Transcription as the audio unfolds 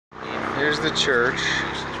Here's the church.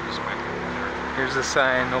 Here's the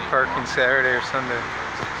sign, no parking Saturday or Sunday.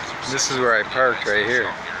 This is where I parked, right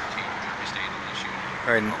here.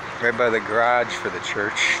 Right by the garage for the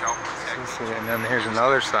church. And then here's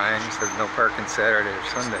another sign that says no parking Saturday or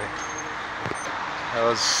Sunday. That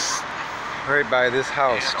was right by this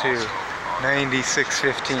house too,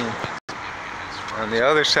 9615. On the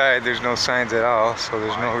other side there's no signs at all, so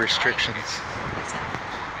there's no restrictions.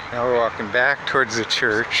 Now we're walking back towards the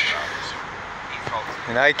church.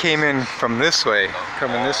 And I came in from this way,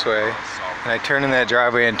 coming this way, and I turned in that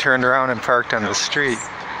driveway and turned around and parked on the street.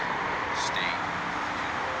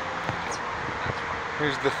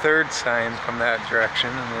 Here's the third sign from that direction,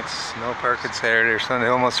 and it's no parking Saturday or Sunday,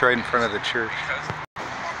 almost right in front of the church.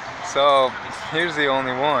 So here's the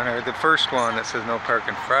only one, or the first one, that says no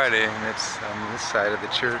parking Friday, and it's on this side of the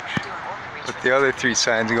church. But the other three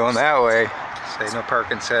signs going that way say no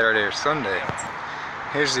parking Saturday or Sunday.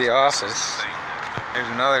 Here's the office. Here's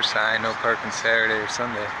another sign, no parking Saturday or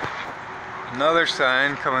Sunday. Another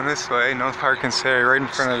sign coming this way, no parking Saturday, right in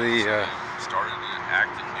front of the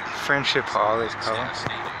Friendship Hall, they call it.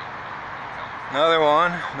 Another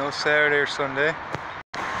one, no Saturday or Sunday.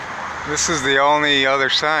 This is the only other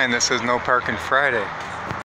sign that says no parking Friday.